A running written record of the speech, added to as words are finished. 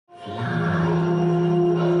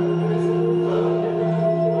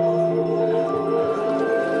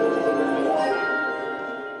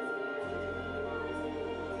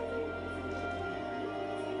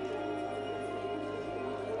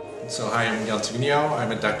Taminiau.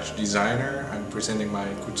 I'm a Dutch designer. I'm presenting my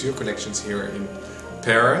couture collections here in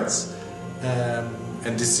Paris.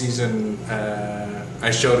 And this season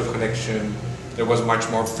I showed a collection that was much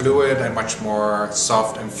more fluid and much more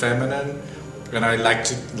soft and feminine. And I like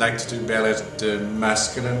to embellish the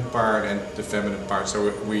masculine part and the feminine part.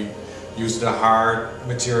 So we use the hard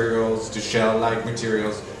materials, the shell-like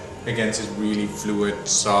materials, against this really fluid,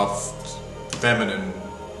 soft, feminine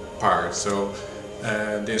part. So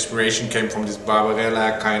the inspiration came from this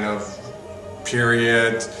Barbarella kind of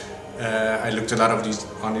period. I looked a lot of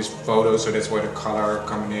on these photos, so that's where the color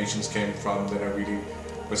combinations came from. That I really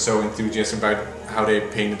was so enthusiastic about how they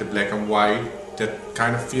painted the black and white, that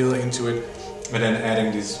kind of feel into it, and then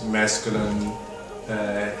adding this masculine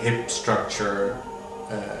hip structure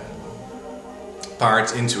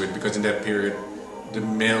parts into it, because in that period the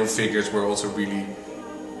male figures were also really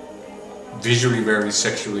visually very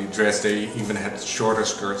sexually dressed. They even had shorter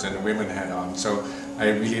skirts than the women had on. So I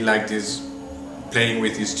really like this, playing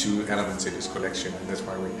with these two elements in this collection, and that's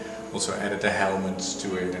why we also added the helmets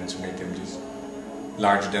to it, and to make them these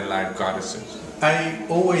larger than life goddesses. I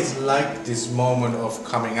always like this moment of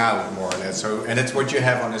coming out, more or less. So, and it's what you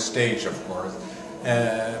have on a stage, of course,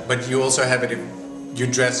 but you also have it if you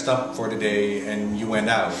dressed up for the day and you went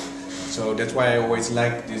out. So that's why I always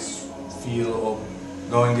like this feel of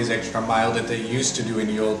going this extra mile that they used to do in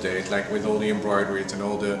the old days, like with all the embroideries and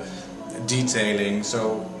all the detailing.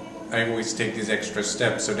 So I always take this extra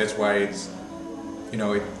step. So that's why it's, you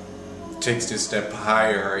know, it takes this step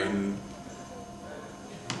higher in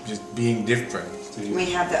just being different. So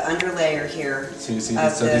we have the underlayer here so you see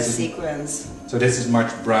of so the sequins. So this is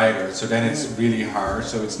much brighter. So then it's really hard.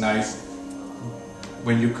 So it's nice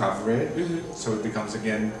when you cover it. So it becomes,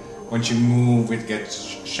 again, once you move, it gets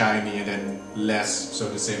shiny, and then less. So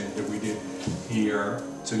the same that we did here.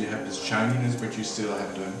 So you have this shininess, but you still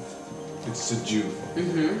have it's subdued.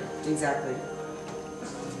 Exactly.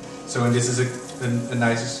 So, and this is a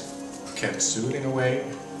nice catsuit in a way.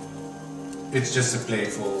 It's just a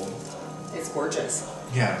playful. It's gorgeous.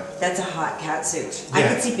 Yeah. That's a hot catsuit. Yeah.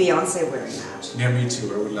 I could see Beyonce wearing that. Yeah, me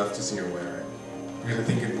too. I would love to see her wear it, because I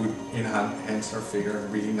think it would enhance her figure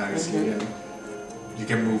really nicely, and you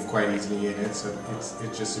can move quite easily in it. So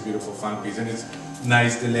it's just a beautiful, fun piece, and it's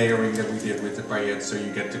nice the layering that we did with the paillettes. So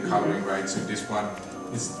you get the coloring right. So this one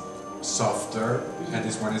is softer, and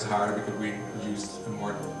this one is harder because we used a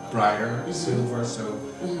more brighter silver. So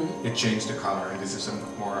it changed the color, and this is a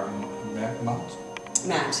more matte.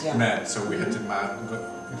 Matte, yeah. Matte. So we had the matte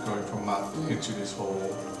going from matte into this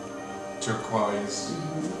whole turquoise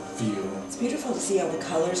feel. It's beautiful to see all the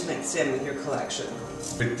colors mixed in with your collection.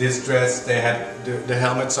 With this dress, they had the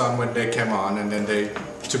helmets on when they came on, and then they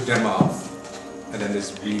took them off, and then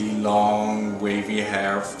this really long wavy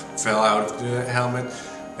hair fell out of the helmet,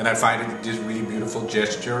 and I find it this really beautiful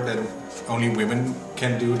gesture that only women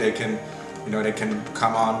can do. They can, you know, they can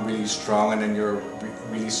come on really strong, and then you're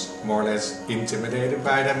really more or less intimidated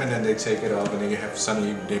by them, and then they take it off, and then you have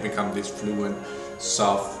suddenly they become this fluent,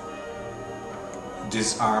 soft,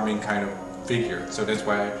 disarming kind of figure. So that's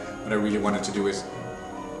why what I really wanted to do is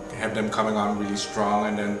have them coming on really strong,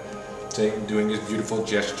 and then doing this beautiful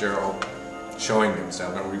gesture of showing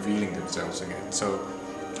themselves and revealing themselves again. So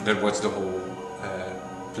that was the whole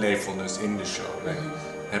playfulness in the show, like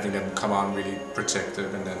having them come on really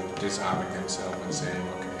protective, and then disarming themselves and saying,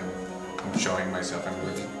 okay, I'm showing myself,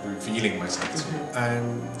 I'm revealing myself.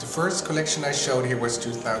 The first collection I showed here was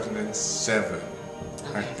 2007,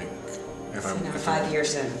 I think. If 5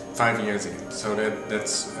 years in. 5 years in. So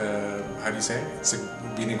that's how do you say? It's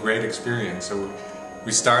been a great experience. So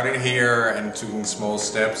we started here and taking small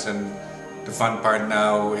steps, and the fun part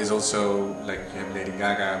now is also, like, you have Lady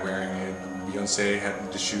Gaga wearing it, Beyonce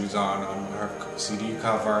had the shoes on her CD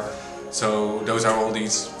cover. So those are all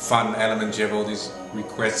these fun elements. You have all these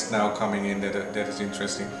requests now coming in that is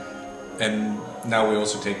interesting. And now we're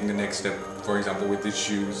also taking the next step. For example, with the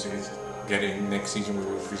shoes, next season we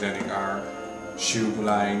were presenting our shoe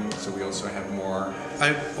line, so we also have more.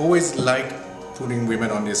 I always liked putting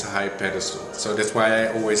women on this high pedestal, so that's why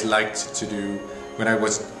I always liked to do, when I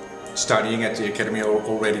was studying at the academy, I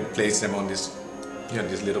already placed them on this,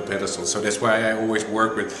 this little pedestal. So that's why I always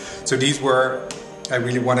work with. So these were, I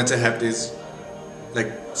really wanted to have this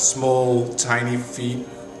like small, tiny feet,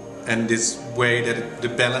 and this way that the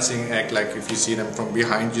balancing act, like if you see them from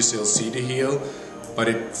behind, you still see the heel, but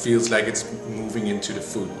it feels like it's moving into the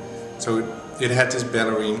foot. So it had this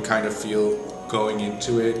ballerine kind of feel going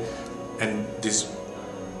into it, and this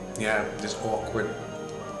awkward,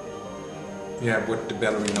 what the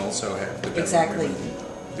ballerine also had. Exactly.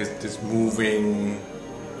 This moving,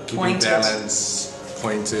 keeping balance,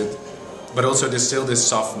 pointed. but also there's still this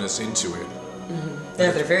softness into it.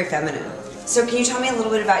 They're very feminine. So can you tell me a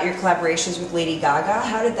little bit about your collaborations with Lady Gaga?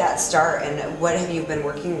 How did that start, and what have you been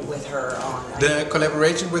working with her on? The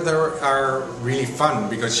collaboration with her are really fun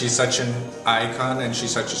because she's such an icon and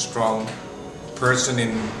she's such a strong person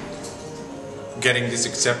in getting this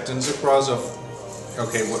acceptance across of,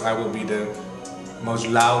 okay, well, I will be the most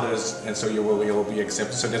loudest, and so you will all be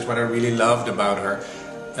accepted. So that's what I really loved about her.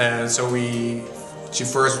 She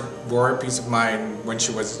first wore a piece of mine when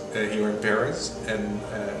she was here in Paris, and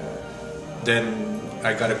then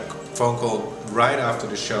I got a phone call right after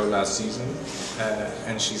the show last season,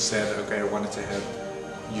 and she said, okay, I wanted to have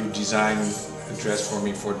you design a dress for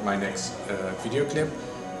me for my next video clip.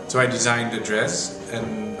 So I designed the dress,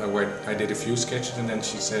 and I did a few sketches, and then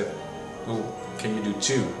she said, oh, can you do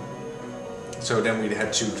 2? So then we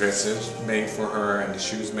had 2 dresses made for her and the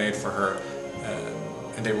shoes made for her,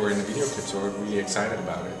 and they were in the video clip, so we're really excited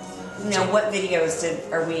about it. Now, what videos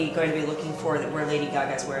are we going to be looking for where Lady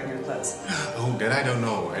Gaga's wearing your clothes? Oh, that I don't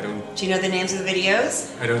know. Do you know the names of the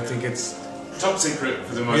videos? I don't think it's... Top secret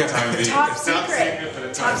for the time being. Top secret for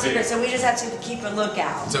the time being. Top secret. So we just have to keep a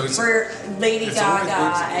lookout for Lady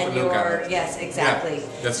Gaga and your... Yes, exactly.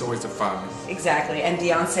 Yeah, that's always the fun. Exactly. And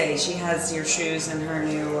Beyonce, she has your shoes and her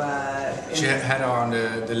new... she had on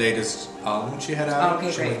the latest album she had out.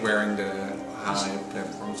 Okay, she was wearing the high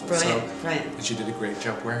platforms. Brilliant, right. And she did a great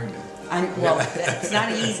job wearing it. Well, it's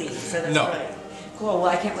not easy, so that's brilliant. Cool.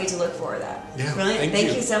 Well, I can't wait to look for that. Yeah, brilliant.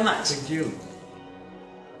 Thank you so much. Thank you.